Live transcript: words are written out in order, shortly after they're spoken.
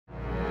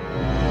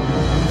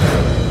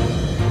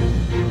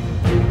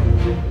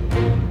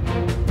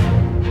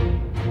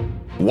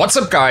What's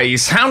up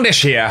guys,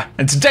 Houndish here,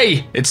 and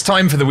today it's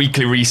time for the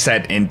weekly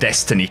reset in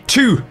Destiny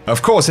 2.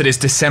 Of course it is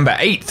December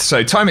 8th,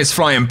 so time is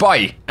flying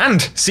by,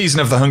 and Season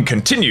of the Hunt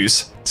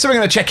continues. So we're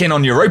going to check in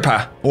on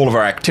Europa, all of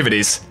our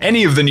activities,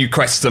 any of the new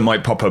quests that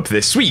might pop up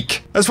this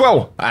week, as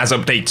well as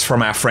updates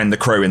from our friend the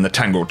Crow in the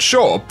Tangled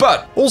Shore.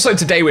 But also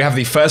today we have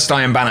the first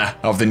Iron Banner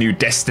of the new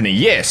Destiny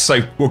year,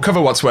 so we'll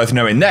cover what's worth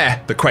knowing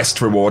there, the quest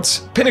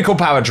rewards, Pinnacle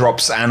power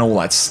drops and all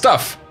that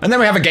stuff. And then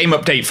we have a game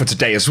update for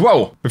today as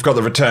well. We've got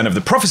the return of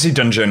the Prophecy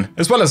Dungeon,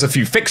 as well as a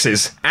few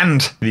fixes,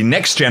 and the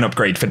next gen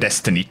upgrade for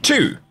Destiny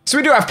 2. So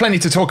we do have plenty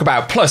to talk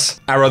about, plus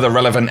our other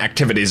relevant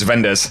activities,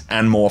 vendors,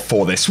 and more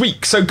for this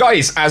week. So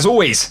guys, as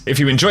always, if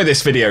you enjoy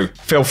this video,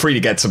 feel free to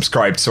get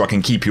subscribed so I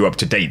can keep you up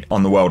to date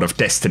on the world of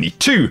Destiny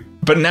 2.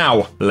 But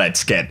now,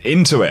 let's get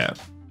into it.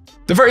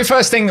 The very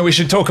first thing that we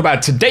should talk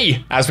about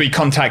today as we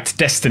contact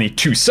Destiny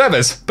 2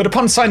 servers, but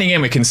upon signing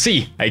in we can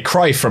see a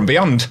cry from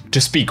beyond to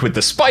speak with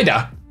the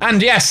spider.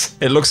 And yes,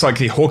 it looks like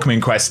the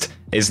HAWKMOON quest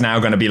is now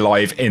going to be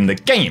live in the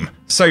game.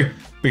 So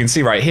we can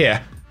see right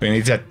here, we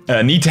need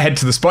to head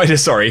to the spider,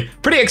 sorry.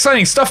 Pretty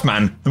exciting stuff,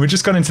 man. And we've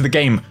just gone into the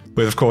game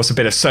with, of course, a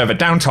bit of server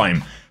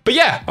downtime. But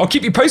yeah, I'll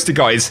keep you posted,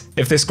 guys,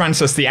 if this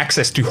grants us the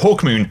access to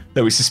HAWKMOON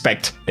that we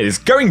suspect it is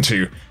going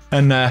to.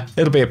 And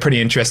it'll be a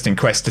pretty interesting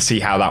quest to see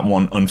how that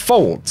one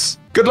unfolds.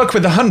 Good luck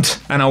with the hunt,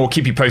 and I will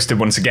keep you posted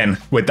once again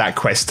with that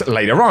quest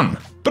later on.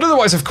 But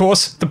otherwise, of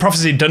course, the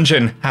Prophecy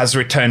Dungeon has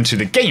returned to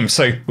the game,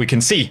 so we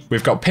can see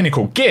we've got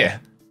Pinnacle gear.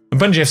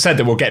 And Bungie have said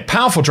that we'll get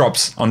powerful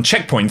drops on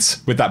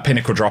checkpoints, with that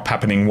Pinnacle drop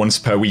happening once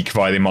per week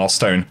via the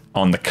milestone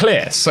on the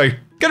clear. So,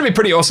 gonna be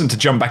pretty awesome to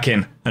jump back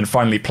in and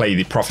finally play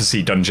the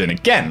Prophecy Dungeon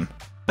again.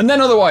 And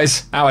then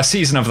otherwise, our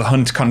Season of the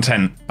Hunt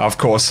content, of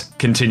course,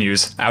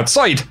 continues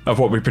outside of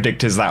what we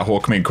predict is that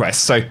HAWKMOON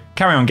quest, so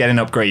carry on getting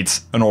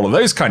upgrades and all of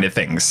those kind of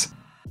things.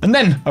 And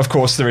then, of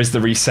course, there is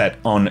the reset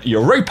on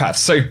Europa.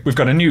 So we've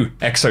got a new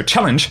Exo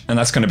Challenge, and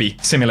that's going to be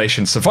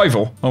Simulation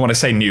Survival. I want to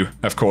say new,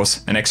 of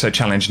course, an Exo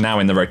Challenge now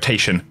in the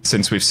rotation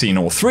since we've seen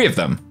all three of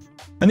them.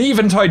 And the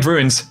Eventide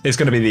Ruins is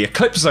going to be the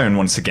Eclipse Zone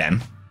once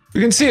again.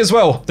 We can see as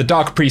well, the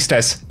Dark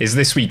Priestess is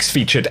this week's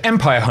featured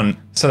Empire Hunt,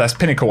 so that's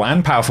Pinnacle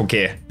and Powerful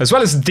Gear, as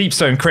well as the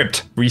Deepstone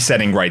Crypt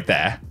resetting right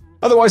there.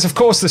 Otherwise, of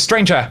course, the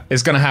Stranger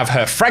is going to have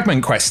her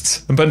fragment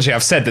quests, and Bungie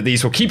have said that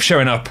these will keep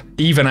showing up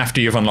even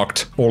after you've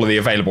unlocked all of the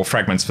available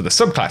fragments for the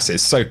subclasses,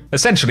 so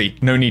essentially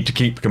no need to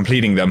keep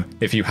completing them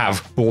if you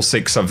have all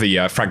 6 of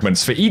the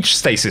fragments for each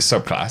Stasis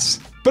subclass.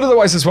 But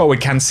otherwise as well, we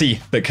can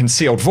see that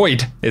Concealed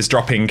Void is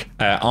dropping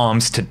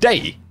arms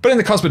today. But in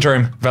the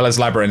Cosmodrome, Vela's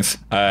Labyrinth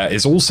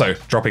is also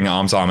dropping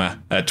arms armor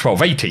at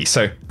 1280,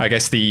 so I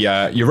guess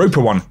the Europa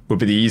one would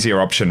be the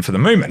easier option for the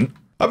moment.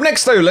 Up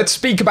next though, let's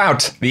speak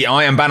about the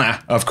Iron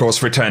Banner, of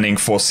course returning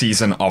for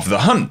Season of the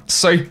Hunt.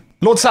 So,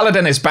 Lord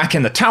Saladin is back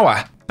in the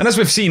tower, and as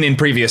we've seen in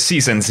previous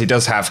seasons, he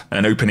does have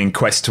an opening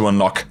quest to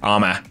unlock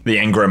armor, the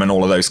engram and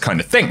all of those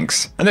kind of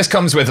things. And this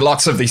comes with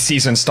lots of the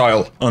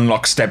season-style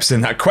unlock steps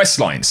in that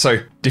quest line, so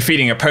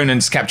defeating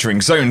opponents,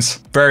 capturing zones,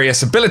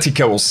 various ability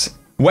kills,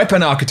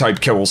 weapon archetype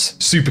kills,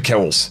 super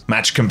kills,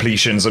 match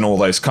completions and all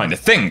those kind of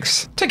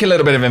things. Take a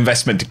little bit of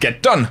investment to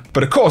get done,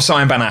 but of course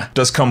Iron Banner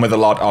does come with a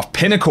lot of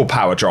Pinnacle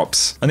power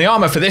drops. And the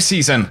armor for this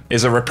season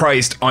is a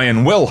reprised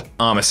Iron Will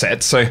armor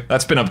set, so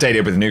that's been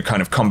updated with new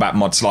kind of combat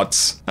mod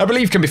slots. I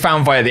believe can be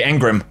found via the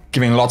engram,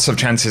 giving lots of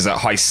chances at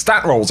high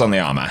stat rolls on the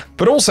armor,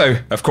 but also,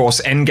 of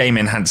course, endgame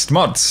enhanced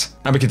mods.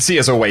 And we can see,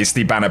 as always,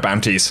 the banner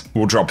bounties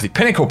will drop the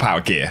Pinnacle power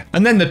gear.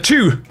 And then the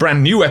 2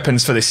 brand new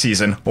weapons for this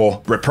season,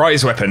 or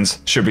reprise weapons,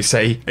 should we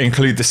say,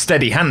 include the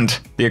Steady Hand,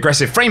 the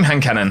aggressive frame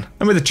hand cannon,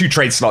 and with the 2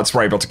 trade slots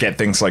we're able to get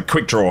things like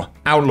Quick Draw,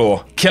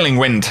 Outlaw, Killing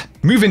Wind,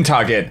 Moving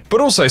Target,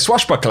 but also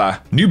Swashbuckler,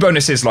 new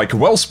bonuses like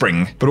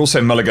Wellspring, but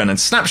also Mulligan and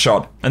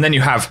Snapshot, and then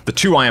you have the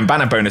 2 Iron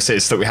Banner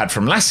bonuses that we had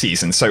from last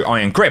season, so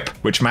Iron Grip,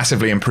 which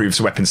massively improves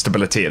weapon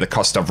stability at the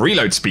cost of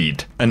reload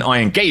speed, and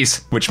Iron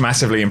Gaze, which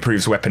massively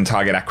improves weapon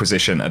target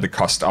acquisition at the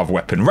cost of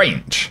weapon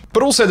range.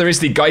 But also there is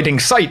the Guiding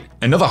Sight,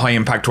 another high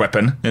impact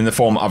weapon in the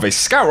form of a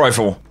scout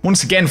rifle,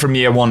 once again from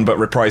year 1 but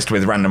reprised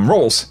with random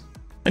rolls.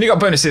 And you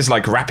got bonuses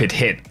like Rapid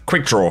Hit,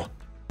 Quick Draw,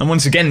 and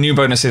once again new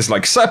bonuses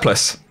like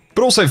Surplus,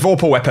 but also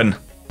Vorpal Weapon,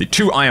 the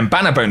 2 Iron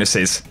Banner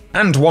bonuses,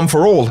 and One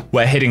for All,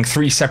 where hitting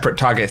 3 separate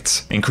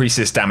targets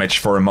increases damage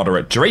for a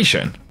moderate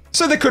duration.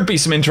 So there could be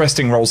some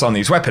interesting rolls on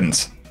these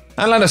weapons.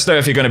 And let us know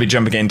if you're going to be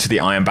jumping into the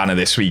Iron Banner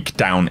this week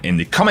down in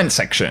the comment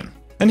section.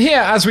 And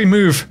here, as we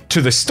move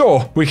to the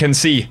store, we can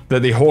see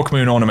that the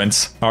HAWKMOON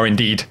ornaments are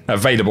indeed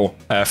available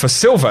for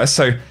silver,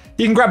 so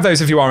you can grab those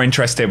if you are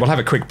interested. We'll have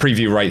a quick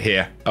preview right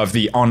here of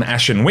the On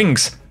Ashen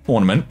Wings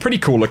ornament, pretty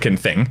cool looking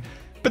thing.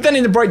 But then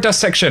in the Bright Dust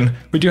section,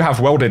 we do have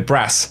Welded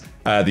Brass,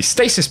 the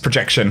Stasis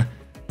projection,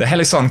 the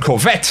Helison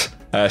Corvette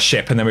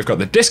ship, and then we've got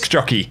the Disc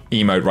Jockey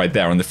emote right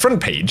there on the front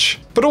page.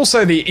 But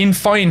also the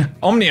Infine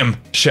Omnium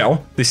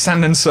shell, the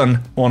Sand and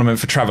Sun ornament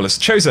for Travelers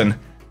Chosen,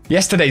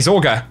 Yesterday's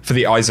Augur for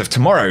the Eyes of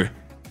Tomorrow,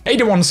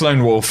 Adawan's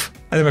Lone Wolf,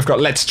 and then we've got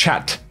Let's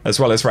Chat,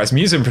 as well as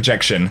Rasmussen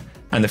projection,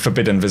 and the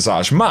Forbidden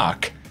Visage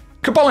Mark.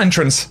 Cabal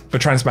Entrance for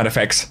Transmat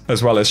effects,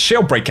 as well as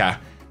Shieldbreaker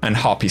and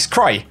Harpy's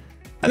Cry.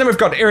 And then we've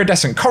got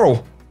Iridescent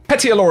Coral,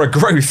 Petiolora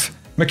Growth,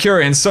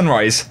 Mercurian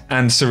Sunrise,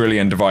 and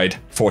Cerulean Divide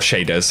for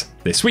shaders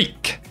this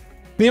week.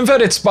 The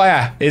Inverted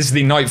Spire is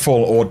the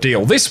Nightfall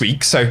ordeal this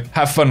week, so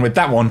have fun with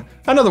that one.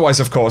 And otherwise,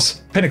 of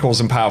course, Pinnacles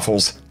and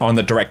Powerfuls are on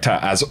the Director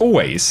as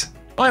always.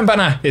 Iron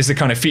Banner is the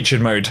kind of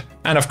featured mode,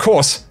 and of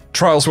course,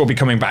 Trials will be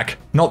coming back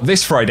not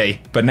this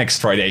Friday, but next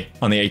Friday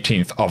on the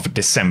 18th of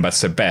December,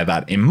 so bear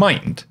that in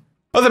mind.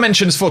 Other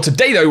mentions for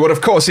today though would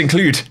of course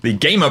include the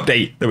game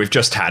update that we've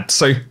just had.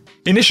 So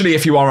initially,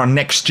 if you are on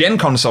next-gen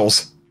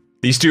consoles,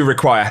 these do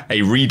require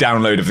a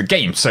re-download of the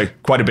game, so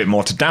quite a bit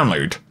more to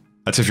download.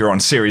 That's if you're on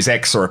Series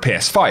X or a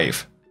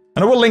PS5.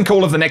 And I will link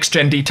all of the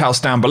next-gen details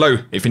down below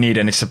if you need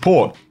any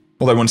support,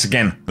 although once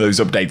again, those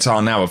updates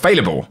are now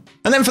available.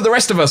 And then for the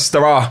rest of us,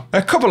 there are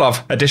a couple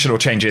of additional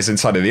changes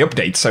inside of the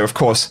update, so of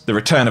course, the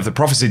return of the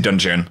Prophecy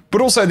Dungeon,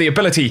 but also the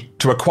ability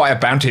to acquire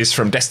bounties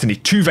from Destiny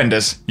 2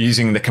 vendors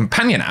using the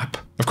Companion app.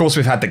 Of course,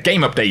 we've had the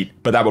game update,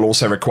 but that will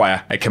also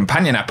require a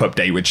Companion app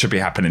update, which should be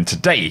happening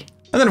today.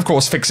 And then of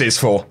course fixes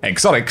for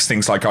exotics,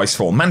 things like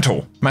Icefall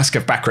Mantle, Mask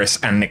of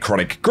Bacchus, and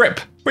Necrotic Grip,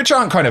 which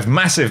aren't kind of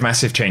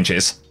massive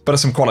changes, but are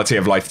some quality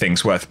of life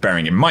things worth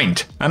bearing in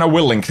mind. And I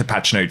will link the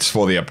patch notes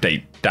for the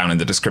update down in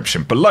the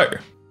description below.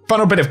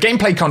 Final bit of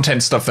gameplay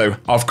content stuff though,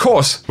 of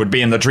course, would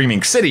be in the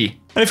Dreaming City.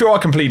 And if you are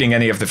completing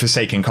any of the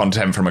Forsaken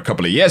content from a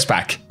couple of years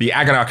back, the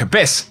Agonarch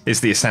Abyss is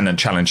the Ascendant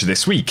challenge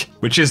this week,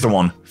 which is the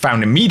one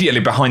found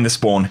immediately behind the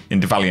spawn in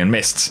Devalian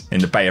Mists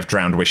in the Bay of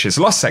Drowned Wishes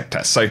Lost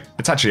sector, so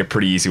it's actually a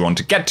pretty easy one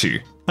to get to.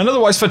 And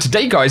otherwise for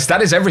today guys,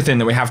 that is everything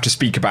that we have to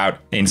speak about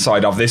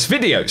inside of this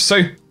video,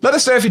 so let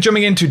us know if you're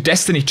jumping into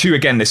Destiny 2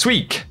 again this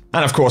week,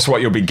 and of course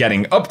what you'll be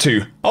getting up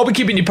to. I'll be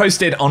keeping you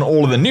posted on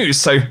all of the news,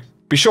 so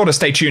be sure to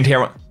stay tuned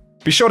here.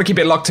 Be sure to keep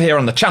it locked here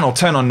on the channel,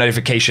 turn on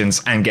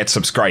notifications, and get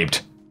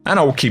subscribed. And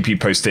I'll keep you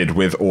posted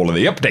with all of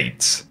the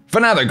updates. For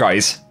now though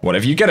guys,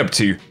 whatever you get up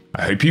to,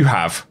 I hope you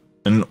have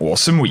an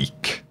awesome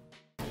week.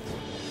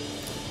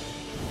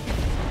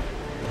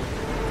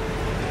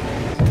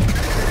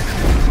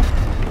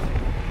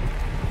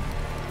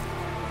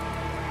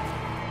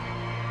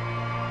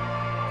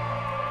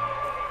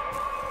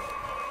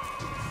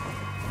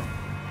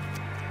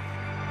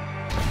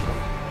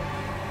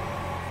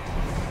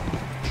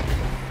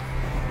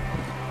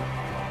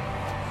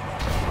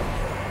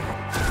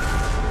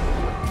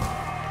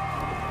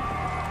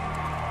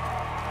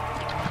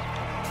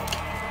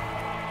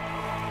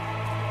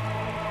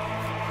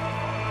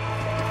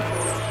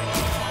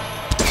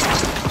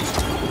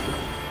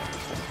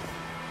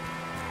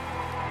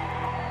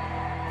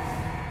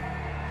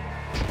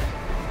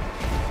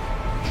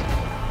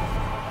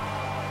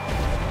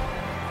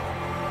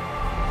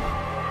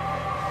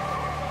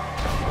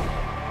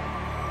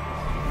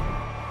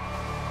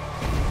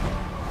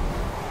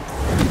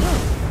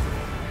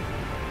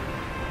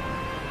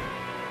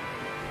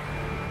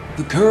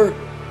 The current.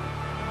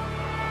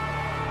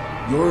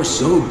 You're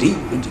so deep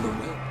into the well.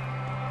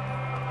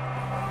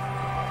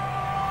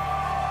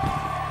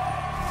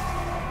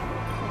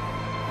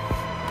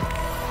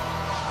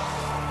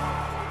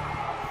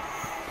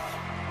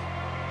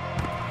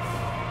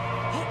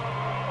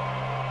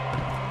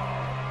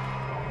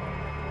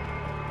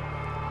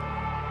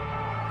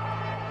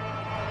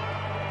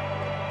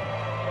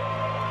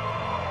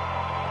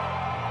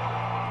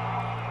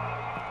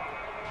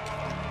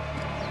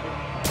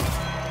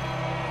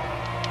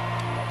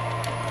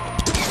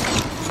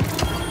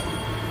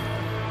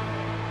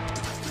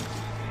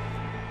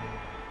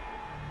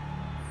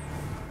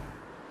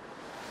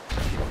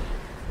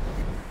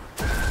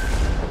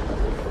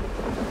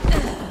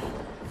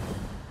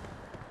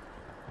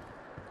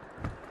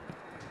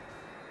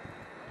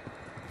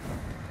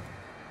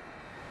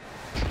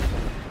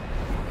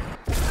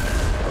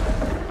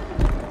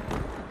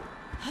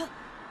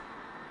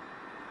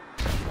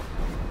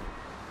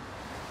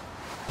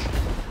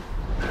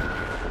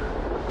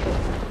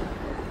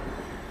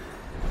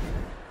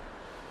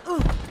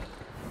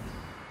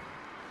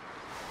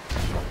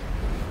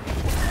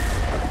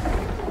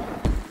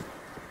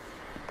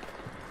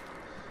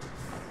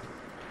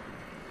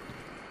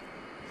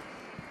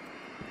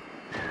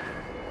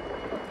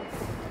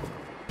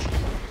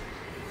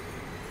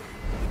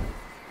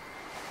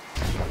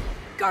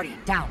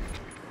 Guardian, down.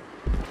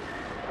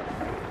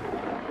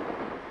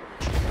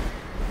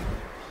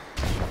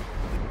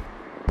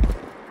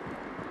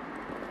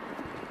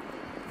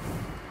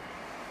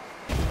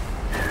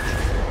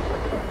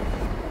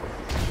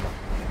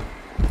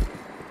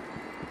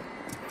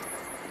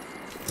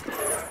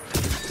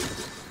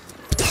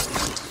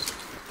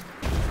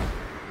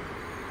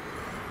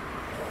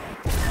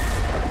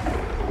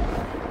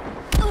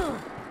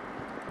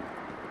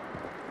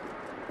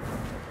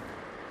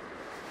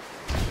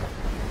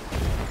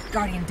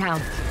 Guardian down.